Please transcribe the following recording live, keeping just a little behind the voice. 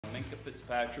Minkah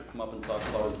Fitzpatrick come up and talk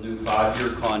about his new 5-year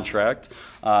contract.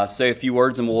 Say a few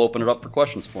words and we'll open it up for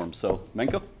questions for him. So,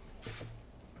 Minkah?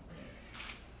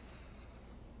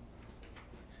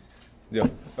 Yeah.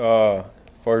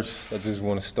 First, I just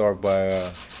want to start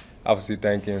by obviously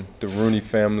thanking the Rooney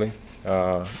family,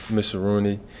 Mr.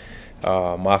 Rooney,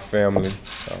 my family,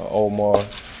 Omar,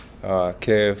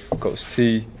 Kev, Coach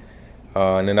T,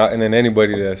 and then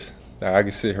anybody that's I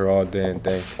can sit here all day and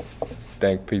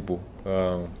thank people.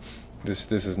 This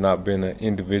has not been an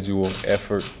individual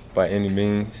effort by any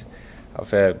means.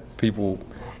 I've had people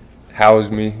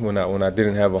house me when I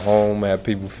didn't have a home. I had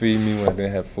people feed me when I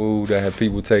didn't have food. I had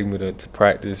people take me to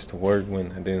practice, to work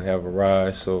when I didn't have a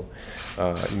ride. So,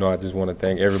 I just want to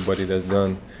thank everybody that's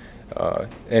done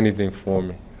anything for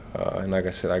me. And like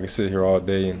I said, I can sit here all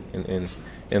day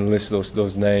and list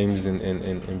those names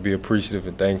and be appreciative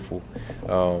and thankful.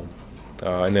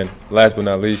 And then last but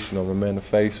not least, my man the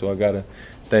face. So I gotta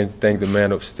thank the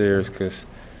man upstairs, because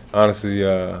honestly,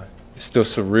 it's still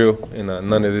surreal, and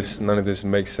none of this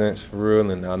makes sense for real.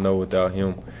 And I know without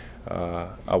him,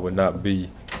 I would not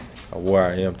be where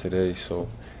I am today. So,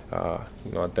 I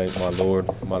thank my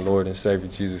Lord and Savior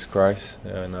Jesus Christ.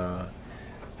 And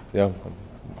yeah, I'm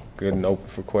good and open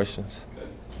for questions.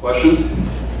 Questions?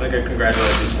 Minkah,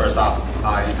 congratulations first off.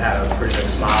 You've had a pretty big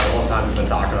smile the whole time you've been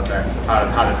talking up there.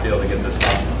 How did it feel to get this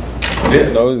done?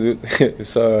 Yeah, no,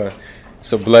 it's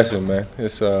a blessing, man.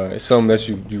 It's something that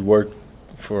you work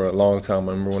for a long time.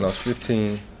 I remember when I was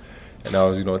 15, and I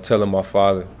was telling my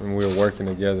father when we were working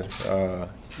together,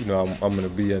 I'm going to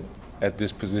be at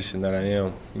this position that I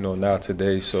am, now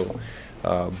today. So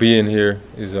being here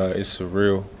is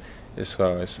surreal. It's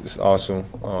awesome.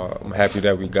 I'm happy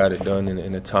that we got it done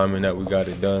in the timing that we got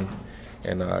it done,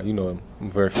 and I'm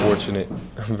very fortunate.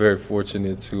 I'm very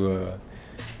fortunate to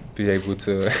be able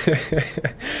to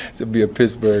to be a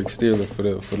Pittsburgh Steeler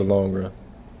for the long run.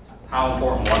 How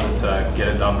important was it to get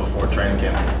it done before training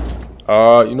camp?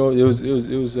 It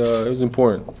was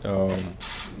important.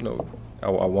 I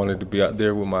wanted to be out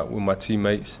there with my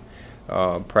teammates,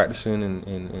 practicing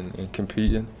and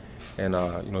competing. And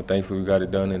thankfully we got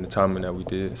it done in the timing that we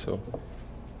did. So,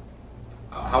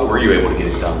 how were you able to get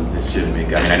it done this soon,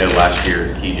 Minkah? I mean, I know last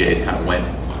year TJ's kind of went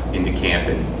into camp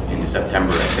into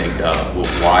September, I think.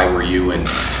 Why were you and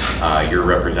your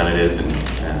representatives and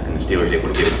the Steelers able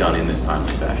to get it done in this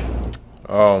timely fashion?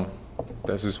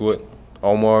 That's just what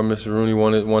Omar and Mr. Rooney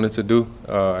wanted to do.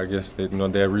 I guess they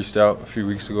had reached out a few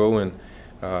weeks ago and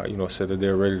said that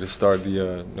they're ready to start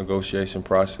the negotiation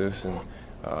process. And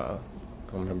I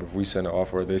don't remember if we sent an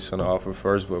offer or they sent an offer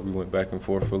first, but we went back and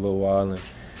forth for a little while,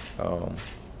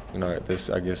 and I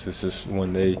guess it's just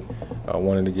when they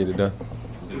wanted to get it done.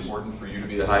 Is it important for you to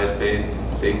be the highest paid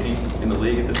safety in the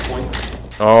league at this point?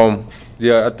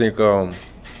 Yeah, I think I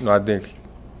think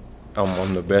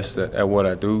I'm the best at what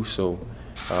I do. So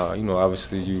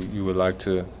obviously you would like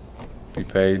to be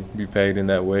paid in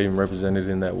that way and represented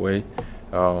in that way,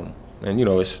 and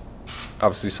it's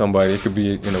obviously somebody, it could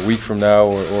be in a week from now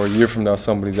or a year from now,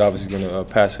 somebody's obviously going to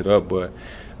pass it up. But,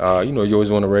 you always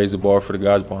want to raise the bar for the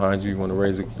guys behind you. You want to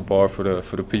raise the bar for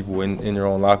the people in your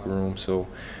own locker room. So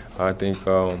I think,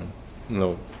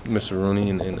 Mr. Rooney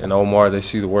and Omar, they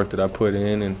see the work that I put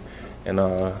in, and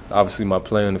obviously my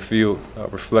play on the field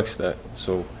reflects that.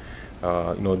 So,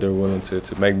 they're willing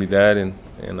to make me that, and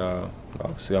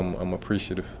obviously I'm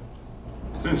appreciative.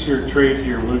 Since your trade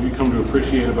here, what have you come to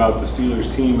appreciate about the Steelers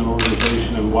team and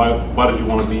organization, and why did you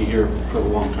want to be here for the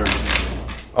long term?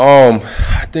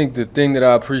 I think the thing that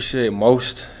I appreciate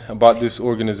most about this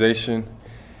organization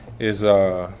is,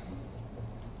 I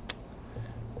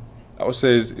would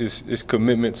say, is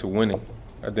commitment to winning.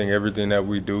 I think everything that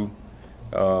we do,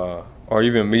 or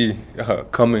even me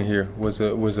coming here, was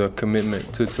a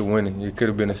commitment to winning. It could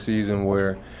have been a season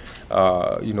where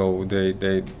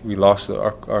we lost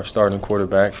our starting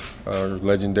quarterback, our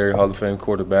legendary Hall of Fame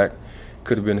quarterback.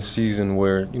 Could have been a season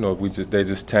where they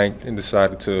just tanked and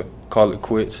decided to call it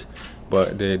quits.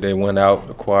 But they went out,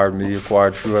 acquired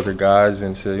a few other guys,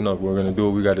 and said, we're going to do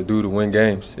what we got to do to win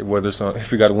games. Whether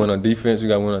if we got to win on defense, we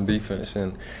got to win on defense.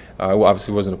 And it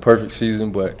obviously wasn't a perfect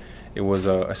season, but it was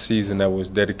a season that was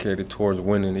dedicated towards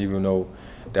winning, even though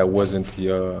that wasn't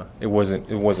it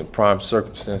wasn't prime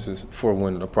circumstances for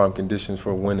winning or prime conditions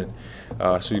for winning.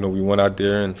 So we went out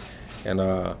there and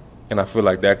I feel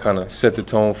like that kind of set the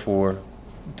tone for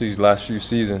these last few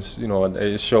seasons.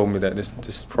 It showed me that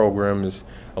this program is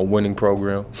a winning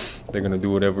program. They're gonna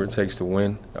do whatever it takes to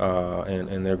win,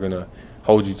 and they're gonna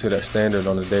hold you to that standard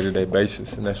on a day-to-day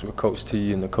basis. And that's what Coach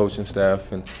T and the coaching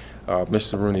staff and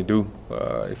Mr. Rooney do.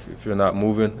 If you're not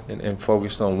moving and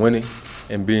focused on winning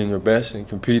and being your best and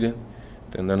competing,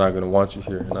 then they're not going to want you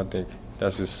here. And I think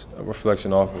that's just a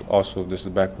reflection also of just the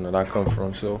background that I come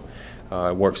from. So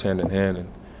it works hand in hand, and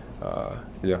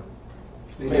yeah.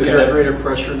 Is there a greater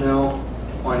pressure now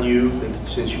on you, that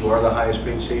since you are the highest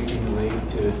paid safety in the league,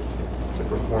 to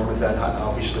perform at that high?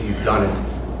 Obviously you've done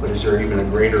it, but is there even a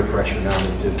greater pressure now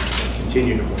to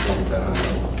continue to perform at that high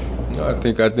level? No,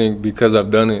 I think because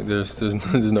I've done it,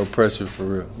 there's no pressure for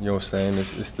real. You know what I'm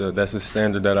saying? That's a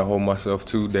standard that I hold myself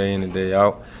to day in and day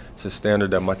out. It's a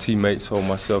standard that my teammates hold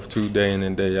myself to day in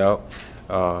and day out.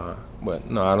 But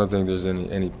no, I don't think there's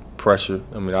any pressure.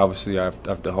 I mean, obviously I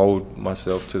have to hold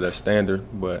myself to that standard,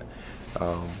 but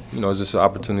you know, it's just an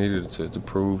opportunity to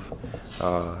prove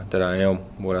that I am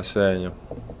what I say I am.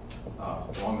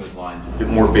 Along those lines, a bit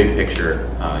more big picture,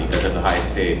 you guys have the highest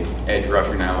paid edge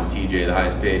rusher now, and TJ the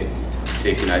highest paid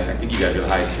safety, and I think you guys are the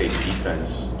highest paid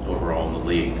defense overall in the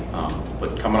league.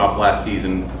 But coming off last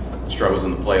season, struggles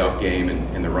in the playoff game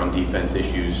and the run defense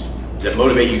issues, does that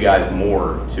motivate you guys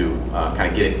more to kind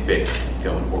of get it fixed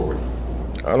going forward?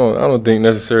 I don't think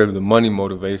necessarily the money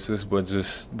motivates us, but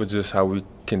just how we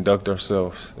conduct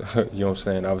ourselves. You know what I'm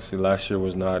saying? Obviously, last year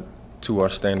was not to our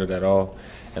standard at all,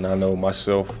 and I know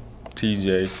myself,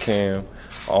 TJ, Cam,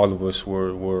 all of us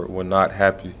were not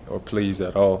happy or pleased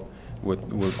at all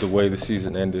with the way the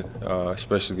season ended,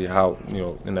 especially how, you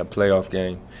know, in that playoff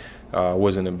game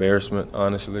was an embarrassment.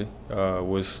 Honestly,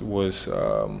 was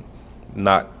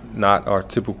not our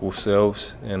typical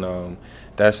selves, and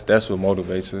that's what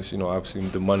motivates us. You know, obviously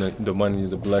the money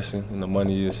is a blessing, and the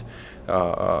money is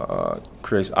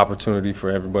creates opportunity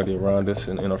for everybody around us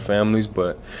and our families,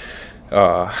 but.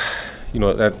 You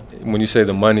know, that when you say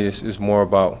the money, it's more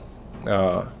about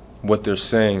what they're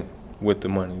saying with the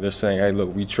money. They're saying, hey,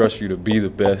 look, we trust you to be the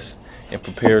best and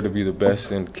prepare to be the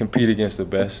best and compete against the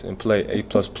best and play A++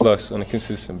 on a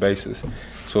consistent basis.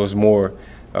 So it's more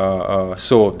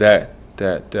so of that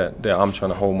I'm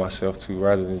trying to hold myself to,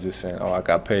 rather than just saying, oh, I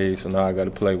got paid, so now I got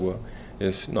to play well.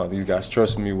 It's, no, these guys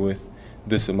trust me with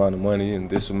this amount of money and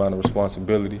this amount of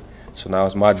responsibility. So now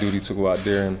it's my duty to go out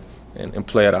there and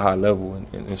play at a high level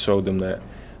and show them that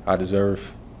I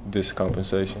deserve this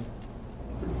compensation.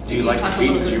 Do you like the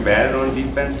pieces you've added on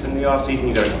defense in the offseason?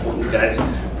 You got a couple new guys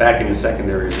back in the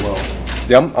secondary as well.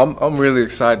 Yeah, I'm really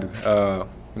excited.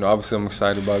 You know, obviously I'm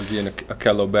excited about getting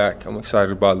Akello back. I'm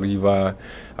excited about Levi.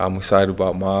 I'm excited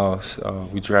about Miles.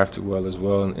 We drafted well as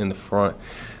well in the front.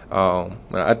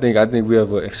 I think we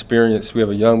have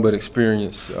a young but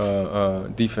experienced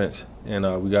defense,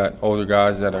 and we got older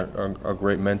guys that are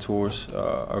great mentors,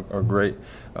 are great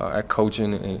at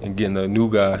coaching and getting the new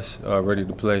guys ready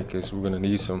to play, because we're going to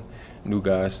need some new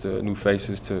guys, new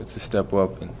faces to step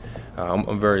up, and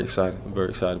I'm very excited. I'm very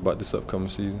excited about this upcoming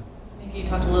season. You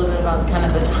talked a little bit about kind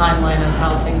of the timeline of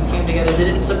how things came together. Did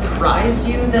it surprise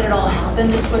you that it all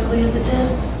happened as quickly as it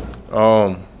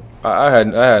did? I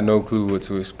had no clue what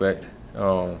to expect,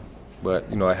 but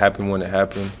you know, it happened when it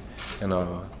happened, and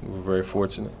we were very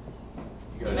fortunate.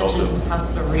 You mentioned how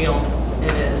surreal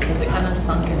it is. Has it kind of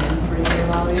sunken in for you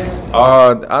while here?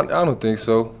 I don't think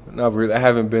so. Not really. I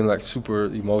haven't been like super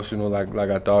emotional like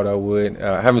I thought I would.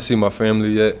 I haven't seen my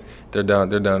family yet. They're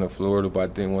down in Florida, but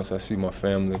I think once I see my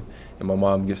family and my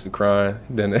mom gets to crying,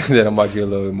 then I might get a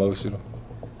little emotional.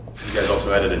 You guys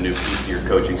also added a new piece to your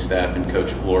coaching staff and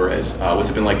Coach Flores. What's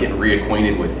it been like getting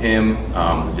reacquainted with him?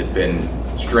 Has it been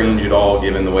strange at all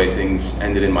given the way things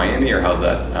ended in Miami, or how's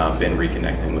that been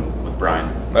reconnecting with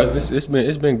Brian?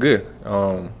 It's been good.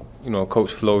 You know,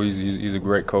 Coach Flo, he's a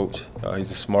great coach.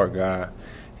 He's a smart guy.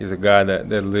 He's a guy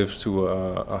that lives to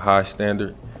a high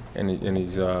standard, and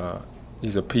he's a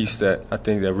piece that I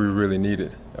think that we really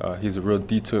needed. He's a real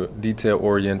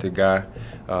detail-oriented guy,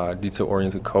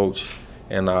 detail-oriented coach.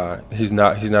 And he's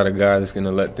not a guy that's going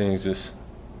to let things just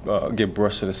get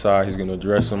brushed to the side. He's going to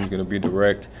address them. He's going to be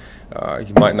direct.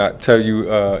 He might not tell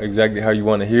you exactly how you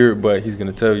want to hear it, but he's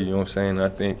going to tell you. You know what I'm saying? And I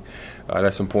think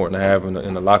that's important to have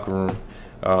in the locker room.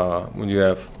 When you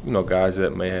have, you know, guys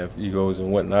that may have egos and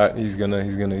whatnot, he's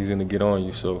gonna get on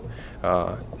you. So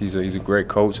he's a great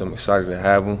coach. I'm excited to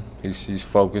have him. He's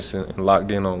focused and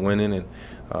locked in on winning, and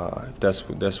if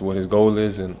that's what his goal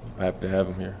is, and I'm happy to have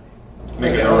him here.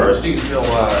 Minkah, how much do you feel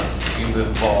you've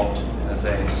evolved as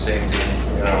a safety,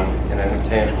 you know, in an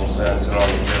intangible sense and on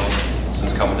the field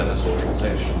since coming to this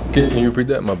organization? Can you repeat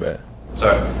that? My bad.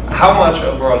 Sorry. How much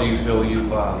overall do you feel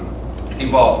you've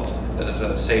evolved as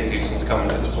a safety since coming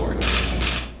to this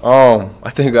organization? I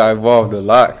think I evolved a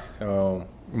lot.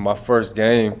 My first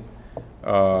game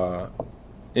as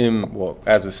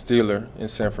a Steeler in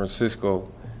San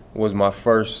Francisco was my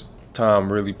first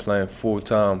time really playing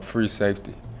full-time free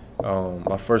safety.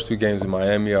 My first 2 games in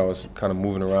Miami, I was kind of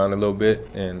moving around a little bit,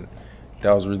 and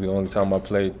that was really the only time I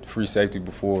played free safety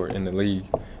before in the league.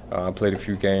 I played a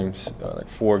few games, like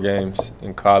 4 games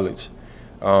in college.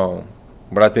 But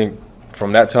I think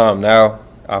from that time now,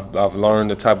 I've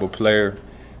learned the type of player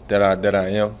that I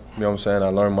am. You know what I'm saying? I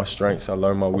learned my strengths. I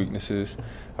learned my weaknesses.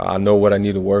 I know what I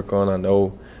need to work on. I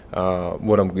know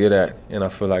what I'm good at. And I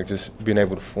feel like just being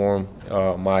able to form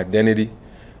my identity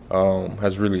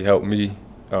has really helped me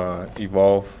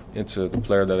evolve into the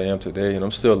player that I am today. And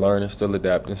I'm still learning, still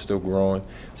adapting, still growing,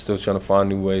 still trying to find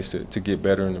new ways to get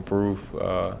better and improve.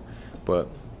 But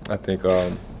I think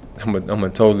I'm a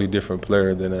totally different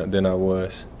player than I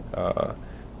was a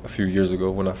few years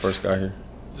ago when I first got here.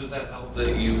 Does that help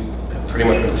that you have pretty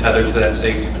much been tethered to that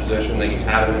safety position, that you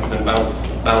haven't been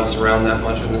bounced around that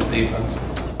much in this defense?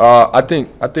 I think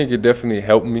it definitely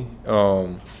helped me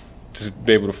to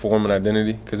be able to form an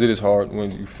identity, because it is hard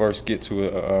when you first get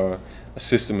to a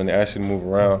system and they ask you to move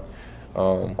around.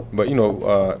 But you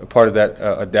know, part of that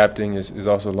adapting is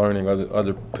also learning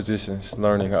other positions,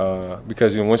 learning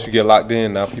because you know, once you get locked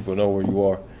in, now people know where you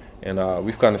are, and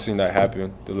we've kind of seen that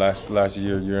happen the last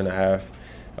year and a half.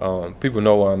 People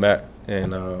know where I'm at,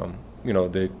 and you know,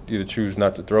 they either choose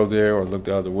not to throw there or look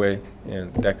the other way,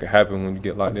 and that could happen when you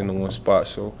get locked into one spot.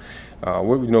 So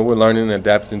we're learning and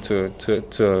adapting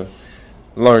to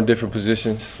learn different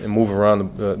positions and move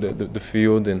around the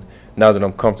field. And now that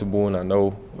I'm comfortable and I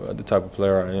know the type of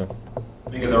player I am.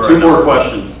 Minkah, 2 more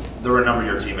questions. There were a number of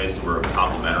your teammates that were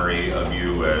complimentary of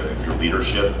you, of your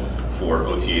leadership for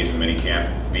OTAs and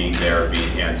minicamp, being there, being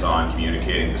hands-on,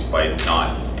 communicating despite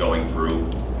not going through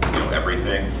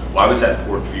everything. Why was that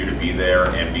important for you to be there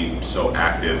and be so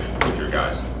active with your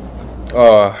guys?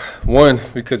 One,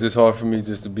 because it's hard for me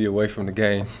just to be away from the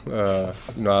game. You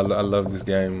know, I love this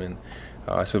game, and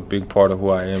it's a big part of who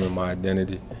I am and my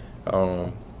identity.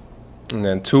 And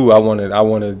then 2, I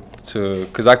wanted to,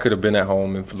 because I could have been at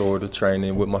home in Florida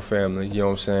training with my family, you know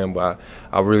what I'm saying, but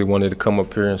I really wanted to come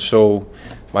up here and show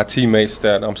my teammates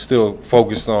that I'm still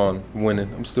focused on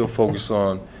winning. I'm still focused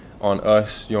on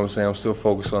us, you know what I'm saying. I'm still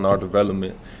focused on our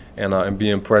development and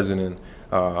being present. And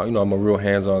you know, I'm a real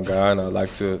hands-on guy, and I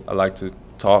like to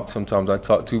talk. Sometimes I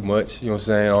talk too much, you know what I'm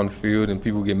saying, on the field, and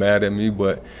people get mad at me.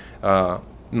 But you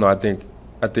know, I think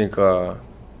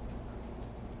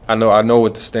I know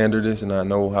what the standard is, and I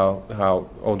know how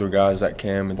older guys like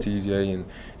Cam and TJ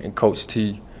and Coach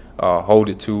T hold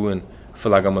it to, and I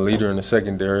feel like I'm a leader in the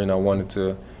secondary, and I wanted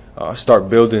to start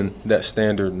building that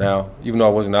standard now. Even though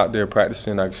I wasn't out there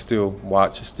practicing, I could still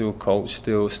watch, still coach,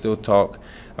 still talk,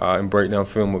 and break down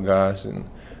film with guys. And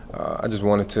I just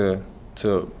wanted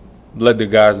to let the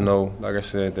guys know, like I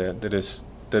said, that this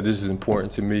is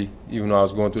important to me. Even though I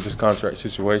was going through this contract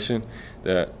situation,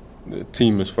 that the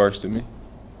team is first to me.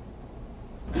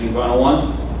 Any final one?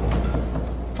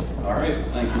 All right.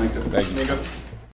 Thanks, Minkah. Thank you. Minkah.